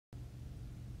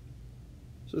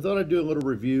So I thought I'd do a little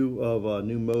review of a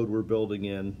new mode we're building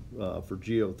in for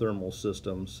geothermal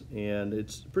systems, and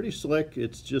it's pretty slick.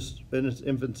 It's just in its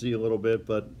infancy a little bit,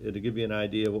 but it'll give you an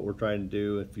idea of what we're trying to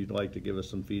do if you'd like to give us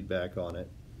some feedback on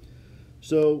it.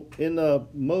 So in the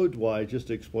mode-wise, just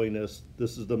to explain this,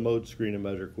 this is the mode screen in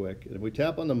measureQuick, and if we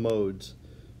tap on the modes,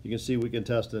 you can see we can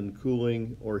test in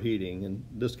cooling or heating. In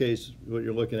this case, what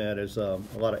you're looking at is a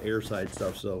lot of air side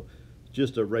stuff. So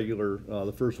just a regular,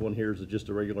 the first one here is just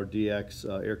a regular DX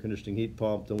air conditioning heat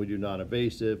pump. Then we do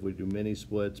non-invasive, we do mini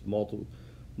splits,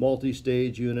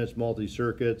 multi-stage units,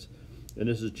 multi-circuits, and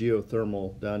this is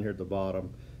geothermal down here at the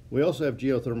bottom. We also have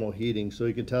geothermal heating, so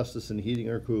you can test this in heating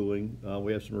or cooling.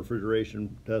 We have some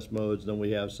refrigeration test modes, then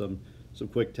we have some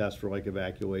quick tests for like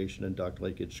evacuation and duct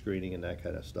leakage screening and that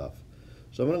kind of stuff.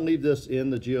 So I'm going to leave this in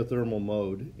the geothermal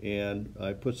mode, and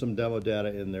I put some demo data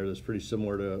in there that's pretty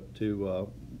similar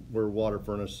to where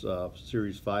WaterFurnace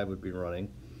Series 5 would be running.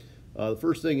 The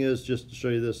first thing is just to show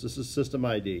you this. This is System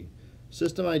ID.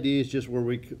 System ID is just where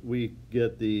we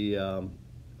get the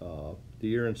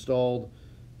year installed,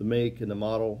 the make and the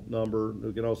model number.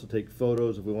 We can also take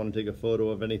photos if we want to take a photo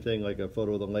of anything, like a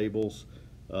photo of the labels,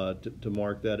 to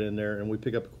mark that in there, and we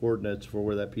pick up coordinates for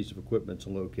where that piece of equipment's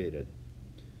located.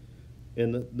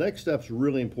 And the next step's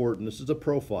really important. This is a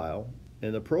profile,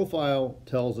 and the profile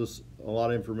tells us a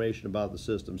lot of information about the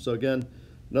system. So again,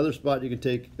 another spot you can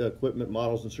take equipment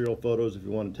models and serial photos if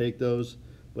you want to take those.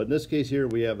 But in this case here,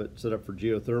 we have it set up for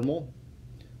geothermal.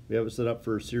 We have it set up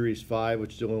for Series 5,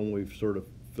 which is the one we've sort of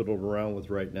fiddled around with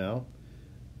right now.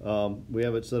 We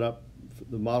have it set up,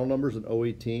 the model numbers in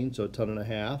 018, so 1.5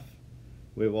 tons.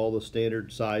 We have all the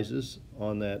standard sizes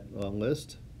on that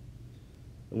list.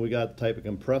 And we got the type of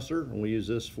compressor, and we use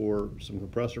this for some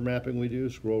compressor mapping we do,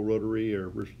 scroll, rotary, or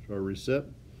recip.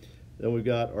 Then we've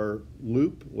got our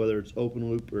loop, whether it's open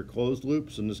loop or closed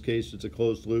loops. In this case, it's a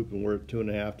closed loop, and we're at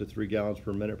 2.5 to 3 gallons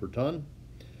per minute per ton.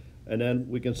 And then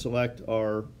we can select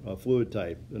our fluid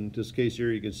type. In this case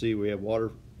here, you can see we have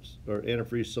water or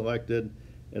antifreeze selected,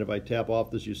 and if I tap off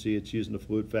this, you see it's using the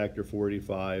fluid factor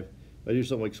 485. If I do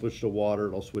something like switch to water,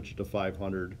 it'll switch it to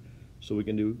 500. So we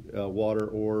can do water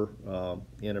or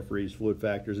antifreeze fluid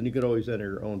factors, and you can always enter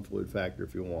your own fluid factor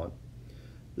if you want.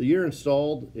 The year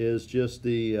installed is just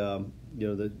the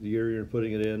the year you're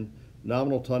putting it in.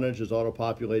 Nominal tonnage is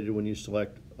auto-populated when you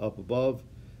select up above.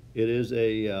 It is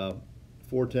a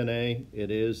 410A. It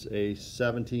is a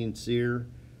 17 SEER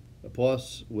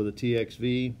plus with a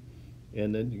TXV,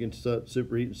 and then you can set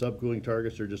superheat and subcooling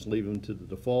targets or just leave them to the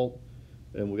default.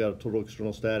 And we got a total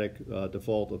external static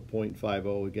default of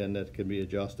 0.50. Again, that can be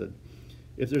adjusted.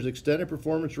 If there's extended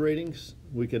performance ratings,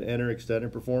 we can enter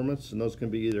extended performance, and those can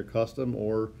be either custom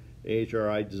or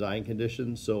AHRI design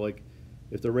conditions. So like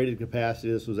if the rated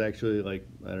capacity, this was actually like,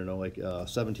 I don't know, like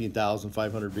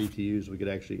 17,500 BTUs, we could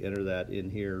actually enter that in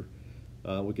here.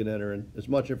 We can enter in as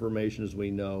much information as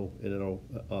we know, and it'll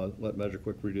let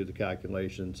measureQuick redo the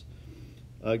calculations.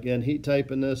 Again, heat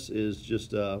type in this is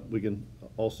just, we can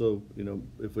also,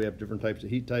 if we have different types of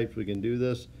heat types, we can do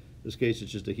this. In this case,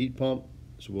 it's just a heat pump,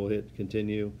 so we'll hit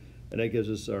continue, and that gives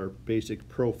us our basic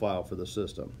profile for the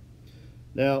system.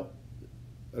 Now,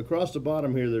 across the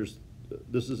bottom here,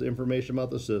 this is information about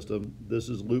the system. This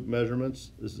is loop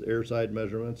measurements, this is airside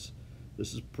measurements,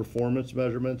 this is performance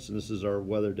measurements, and this is our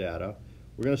weather data.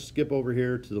 We're going to skip over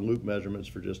here to the loop measurements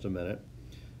for just a minute.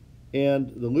 And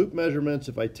the loop measurements,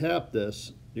 if I tap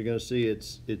this, you're going to see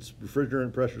it's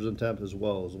refrigerant pressures and temp as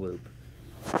well as loop.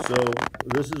 So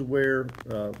this is where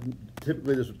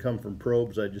typically this would come from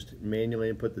probes. I just manually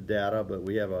input the data, but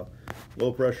we have a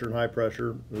low pressure and high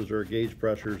pressure. Those are gauge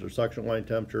pressures, or suction line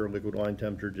temperature, liquid line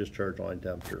temperature, discharge line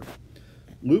temperature.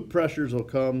 Loop pressures will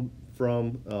come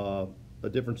from a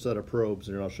different set of probes,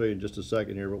 and I'll show you in just a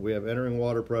second here, but we have entering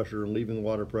water pressure and leaving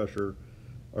water pressure.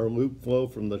 Our loop flow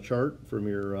from the chart from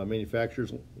your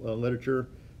manufacturer's literature,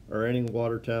 our entering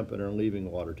water temp, and our leaving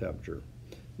water temperature.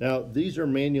 Now, these are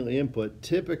manually input.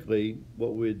 Typically,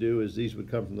 what we would do is these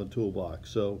would come from the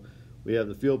toolbox. So we have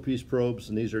the field piece probes,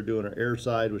 and these are doing our air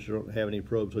side, which we don't have any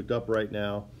probes hooked up right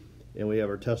now. And we have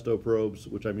our testo probes,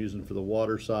 which I'm using for the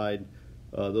water side.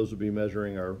 Those would be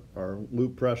measuring our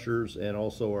loop pressures and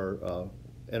also our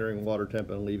entering water temp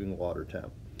and leaving water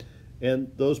temp.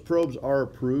 And those probes are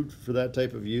approved for that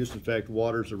type of use. In fact,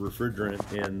 water is a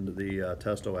refrigerant in the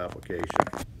testo application.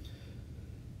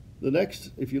 The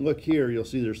next, if you look here, you'll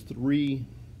see there's 3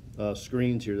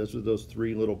 screens here. That's what those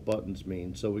 3 little buttons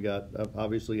mean. So we got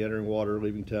obviously entering water,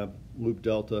 leaving temp, loop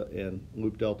delta, and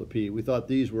loop delta P. We thought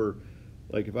these were,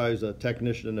 like if I was a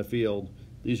technician in the field,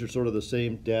 these are sort of the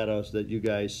same data that you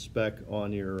guys spec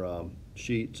on your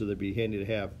sheet, so they'd be handy to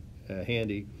have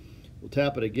handy. We'll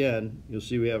tap it again. You'll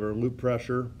see we have our loop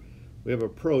pressure. We have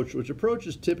approach, which approach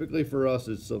is typically for us,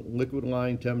 it's the liquid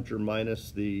line temperature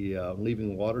minus the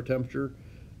leaving water temperature.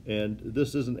 And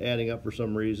this isn't adding up for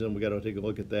some reason. We got to take a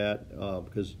look at that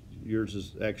because yours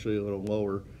is actually a little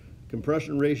lower.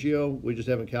 Compression ratio, we just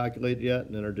haven't calculated yet,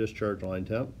 and then our discharge line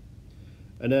temp.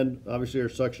 And then obviously our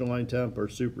suction line temp, our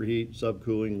superheat,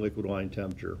 subcooling, liquid line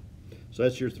temperature. So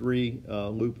that's your three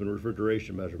loop and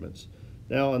refrigeration measurements.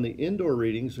 Now on the indoor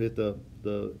readings, we hit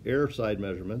the air side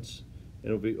measurements,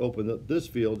 and if we open this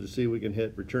field, you see we can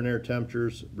hit return air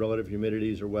temperatures, relative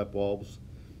humidities or wet bulbs,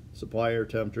 supply air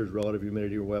temperatures, relative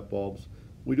humidity or wet bulbs.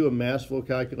 We do a mass flow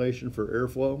calculation for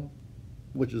airflow,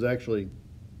 which is actually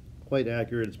quite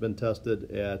accurate. It's been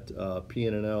tested at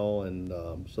PNNL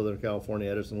and Southern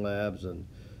California Edison Labs and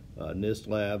NIST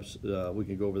Labs. We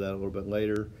can go over that a little bit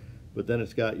later. But then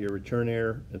it's got your return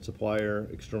air and supply air,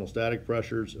 external static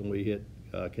pressures, and we hit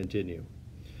continue.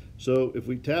 So if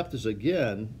we tap this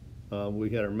again, we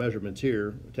got our measurements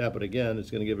here. Tap it again,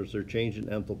 it's going to give us our change in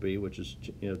enthalpy, which is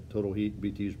total heat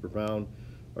BTUs per pound,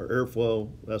 our airflow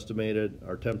estimated,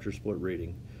 our temperature split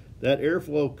reading. That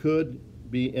airflow could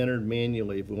be entered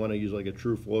manually if we want to use like a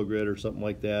true flow grid or something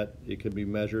like that. It could be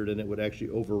measured and it would actually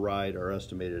override our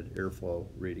estimated airflow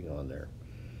reading on there.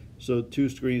 So two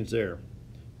screens there.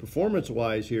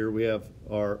 Performance-wise here, we have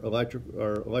our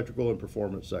electrical and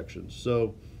performance sections.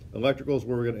 So electrical is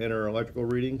where we're going to enter our electrical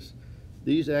readings.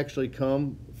 These actually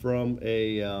come from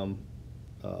a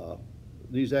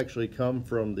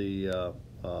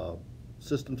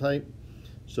system type,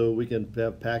 so we can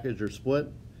have package or split,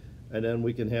 and then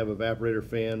we can have evaporator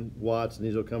fan watts, and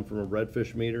these will come from a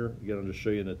redfish meter. Again, I'll just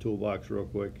show you in the toolbox real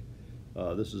quick.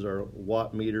 This is our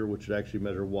watt meter, which would actually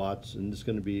measure watts, and this is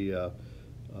going to be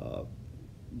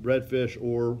redfish,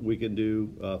 or we can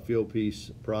do field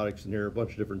piece products, and here are a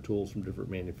bunch of different tools from different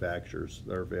manufacturers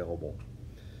that are available.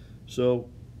 So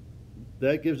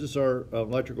that gives us our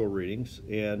electrical readings,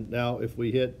 and now if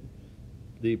we hit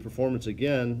the performance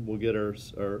again, we'll get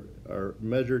our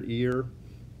measured ER,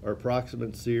 our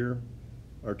approximate SEER,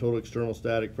 our total external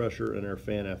static pressure, and our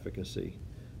fan efficacy.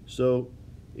 So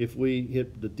if we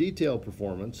hit the detailed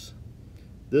performance,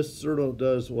 this sort of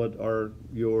does what are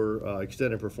your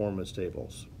extended performance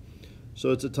tables.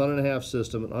 So it's a 1.5 ton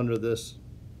system, and under this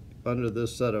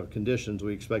set of conditions,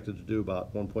 we expect it to do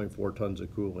about 1.4 tons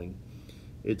of cooling.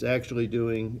 It's actually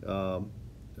doing a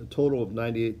total of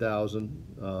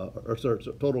 98,000, or sorry,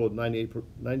 a total of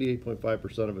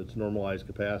 98.5% of its normalized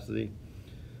capacity.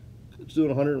 It's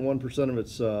doing 101% of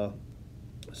its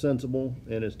sensible,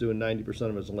 and it's doing 90%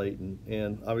 of its latent.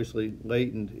 And obviously,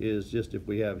 latent is just if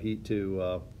we have heat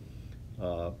to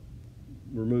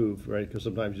remove, right? Because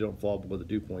sometimes you don't fall below the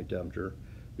dew point temperature.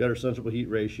 We got our sensible heat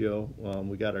ratio.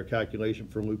 We got our calculation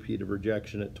for loop heat of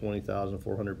rejection at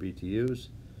 20,400 BTUs.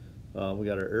 We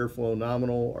got our airflow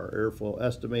nominal, our airflow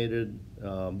estimated,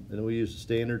 and then we use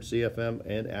standard CFM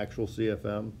and actual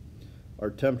CFM. Our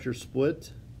temperature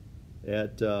split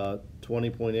at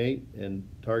 20.8 and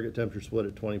target temperature split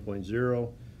at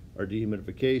 20.0. Our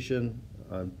dehumidification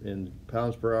in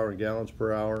pounds per hour and gallons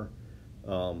per hour.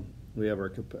 We have our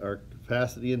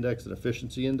capacity index and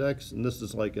efficiency index, and this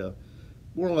is like a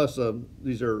more or less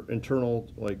these are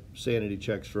internal like sanity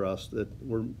checks for us, that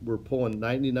we're pulling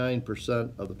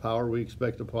 99% of the power we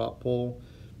expect to pull,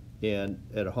 and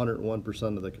at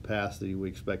 101% of the capacity we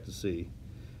expect to see.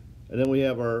 And then we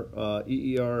have our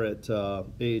EER at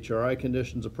AHRI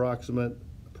conditions, approximate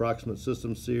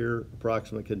system SEER,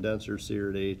 approximate condenser SEER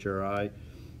at AHRI,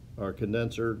 our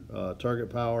condenser target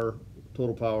power,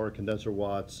 total power, condenser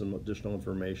watts, some additional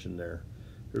information there.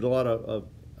 There's a lot of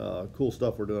cool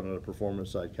stuff we're doing on the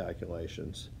performance side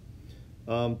calculations.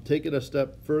 Take it a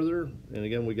step further, and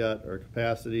again we got our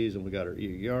capacities and we got our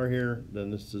EER here.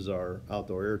 Then this is our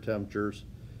outdoor air temperatures.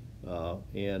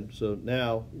 And so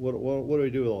now what do we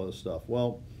do with all this stuff?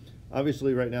 Well,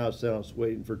 obviously right now it's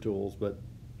waiting for tools, but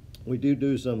we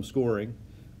do some scoring,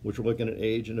 which we're looking at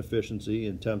age and efficiency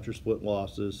and temperature split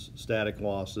losses, static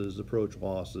losses, approach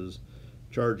losses,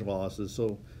 charge losses.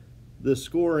 So this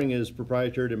scoring is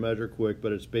proprietary to measureQuick,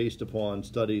 but it's based upon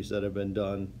studies that have been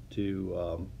done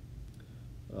to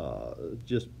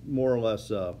just more or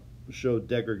less show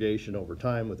degradation over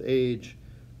time with age,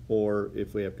 or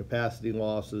if we have capacity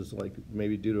losses, like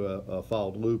maybe due to a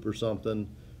fouled loop or something,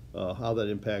 how that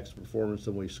impacts performance,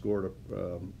 and we scored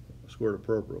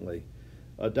appropriately.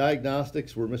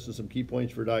 Diagnostics, we're missing some key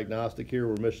points for diagnostic here.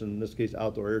 We're missing, in this case,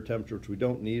 outdoor air temperature, which we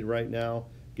don't need right now.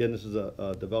 Again, this is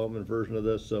a development version of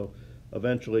this, so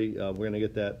eventually we're going to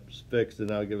get that fixed, and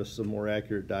that'll give us some more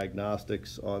accurate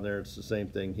diagnostics on there. It's the same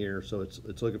thing here, so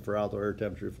it's looking for outdoor air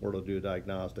temperature before it'll do a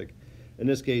diagnostic. In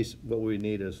this case, what we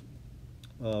need is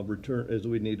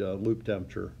we need a loop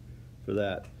temperature for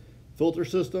that. Filter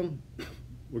system,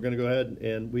 we're going to go ahead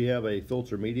and we have a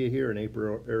filter media here, an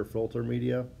air filter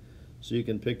media. So you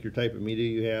can pick your type of media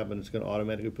you have, and it's going to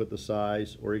automatically put the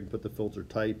size, or you can put the filter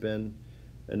type in.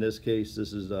 In this case,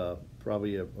 this is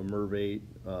probably a MERV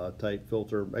 8 type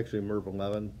filter, actually a MERV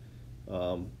 11.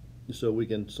 So we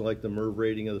can select the MERV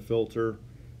rating of the filter,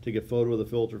 take a photo of the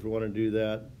filter if we want to do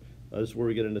that. This is where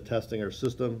we get into testing our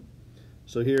system.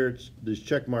 So here, it's these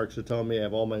check marks that tell me I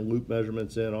have all my loop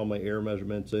measurements in, all my air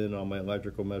measurements in, all my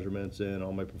electrical measurements in,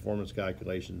 all my performance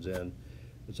calculations in.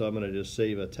 And so I'm going to just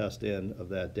save a test in of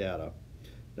that data.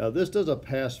 Now this does a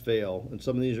pass-fail, and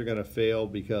some of these are going to fail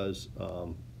because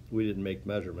we didn't make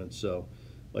measurements. So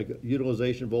like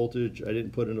utilization voltage, I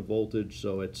didn't put in a voltage,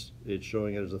 so it's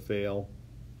showing it as a fail.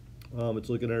 It's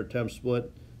looking at our temp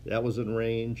split. That was in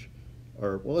range.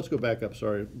 Or, well, let's go back up,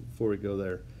 sorry, before we go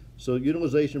there. So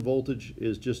utilization voltage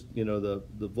is just, you know,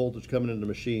 the voltage coming into the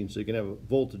machine. So you can have a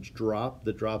voltage drop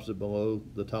that drops it below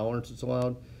the tolerance that's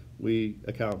allowed. We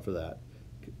account for that.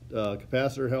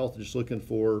 Capacitor health, just looking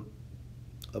for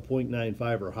a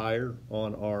 0.95 or higher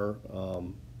on our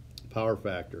power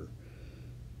factor.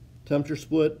 Temperature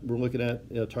split, we're looking at,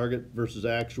 you know, target versus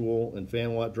actual, and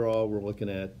fan watt draw, we're looking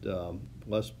at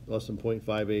less than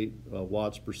 0.58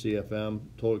 watts per CFM.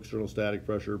 Total external static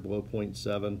pressure below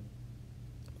 0.7.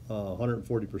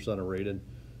 140% are rated.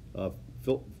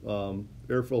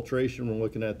 Air filtration, we're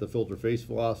looking at the filter face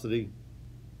velocity.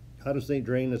 How does things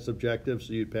drain? That's subjective,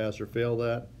 so you'd pass or fail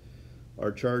that.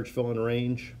 Our charge fill in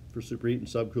range for superheat and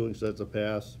subcooling, so that's a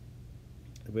pass.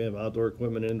 If we have outdoor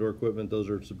equipment, indoor equipment, those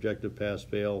are subjective pass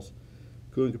fails.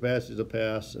 Cooling capacity is a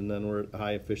pass, and then we're at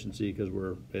high efficiency because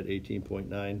we're at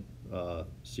 18.9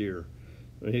 SEER.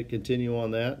 We'll hit continue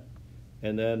on that,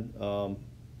 and then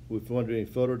if we want to do any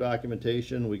photo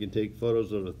documentation, we can take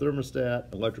photos of the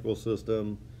thermostat, electrical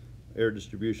system, air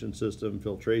distribution system,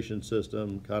 filtration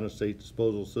system, condensate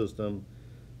disposal system,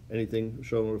 anything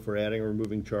showing if we're adding or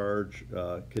removing charge,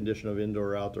 condition of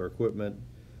indoor or outdoor equipment.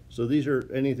 So these are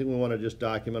anything we want to just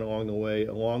document along the way,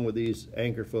 along with these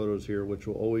anchor photos here, which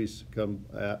will always come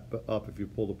up if you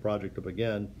pull the project up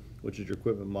again, which is your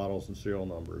equipment models and serial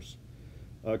numbers.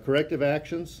 Corrective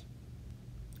actions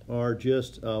are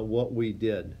just what we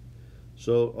did.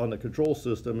 So on the control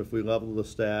system, if we level the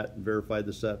stat, verify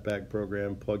the setback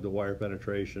program, plug the wire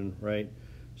penetration, right?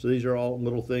 So these are all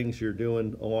little things you're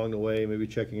doing along the way, maybe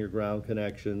checking your ground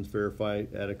connections, verify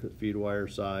adequate feed wire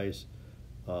size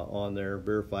on there,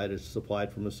 verify it's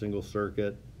supplied from a single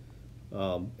circuit.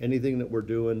 Anything that we're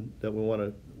doing that we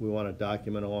want to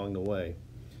document along the way.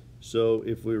 So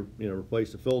if we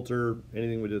replace the filter,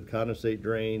 anything we did with condensate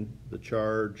drain, the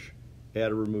charge,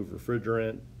 add or remove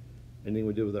refrigerant, anything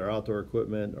we do with our outdoor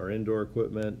equipment, our indoor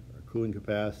equipment, our cooling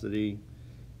capacity,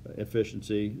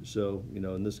 efficiency. So,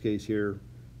 in this case here,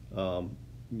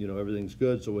 everything's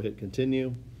good, so we'll hit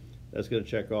continue. That's going to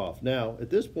check off. Now, at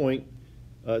this point,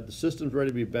 the system's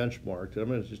ready to be benchmarked. I'm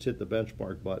going to just hit the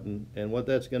benchmark button, and what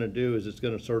that's going to do is it's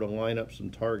going to sort of line up some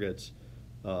targets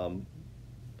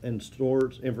and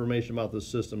store information about the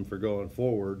system for going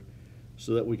forward,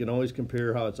 so that we can always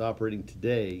compare how it's operating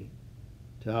today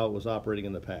to how it was operating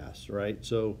in the past, right?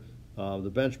 So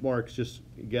the benchmark's just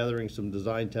gathering some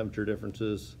design temperature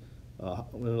differences. In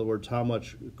other words, how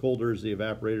much colder is the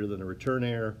evaporator than the return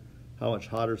air, how much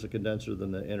hotter is the condenser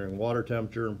than the entering water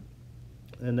temperature,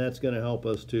 and that's going to help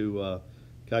us to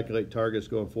calculate targets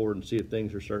going forward and see if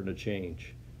things are starting to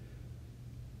change.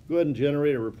 Go ahead and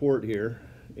generate a report here,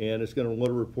 and it's going to load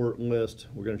a report list.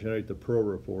 We're going to generate the Pro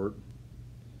report,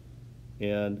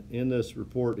 and in this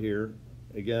report here,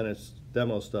 again, it's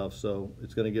demo stuff, so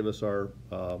it's going to give us our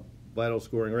vital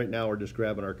scoring. Right now we're just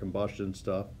grabbing our combustion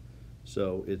stuff,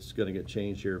 so it's going to get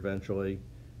changed here eventually.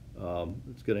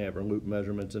 It's going to have our loop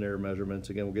measurements and air measurements.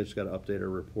 Again, we just got to update our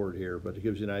report here, but it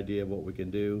gives you an idea of what we can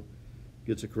do,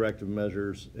 gets the corrective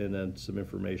measures, and then some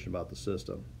information about the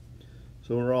system.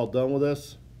 So when we're all done with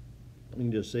this, we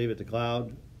can just save it to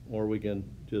cloud, or we can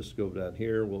just go down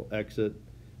here, we'll exit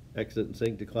and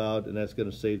sync to cloud, and that's going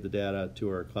to save the data to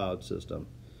our cloud system.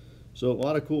 So a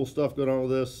lot of cool stuff going on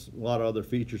with this, a lot of other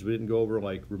features we didn't go over,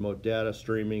 like remote data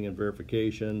streaming and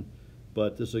verification,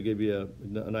 but this will give you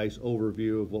a nice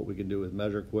overview of what we can do with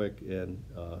measureQuick, and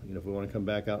if we want to come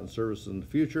back out and service in the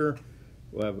future,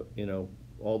 we'll have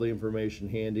all the information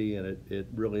handy, and it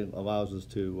really allows us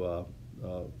to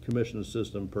commission the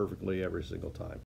system perfectly every single time.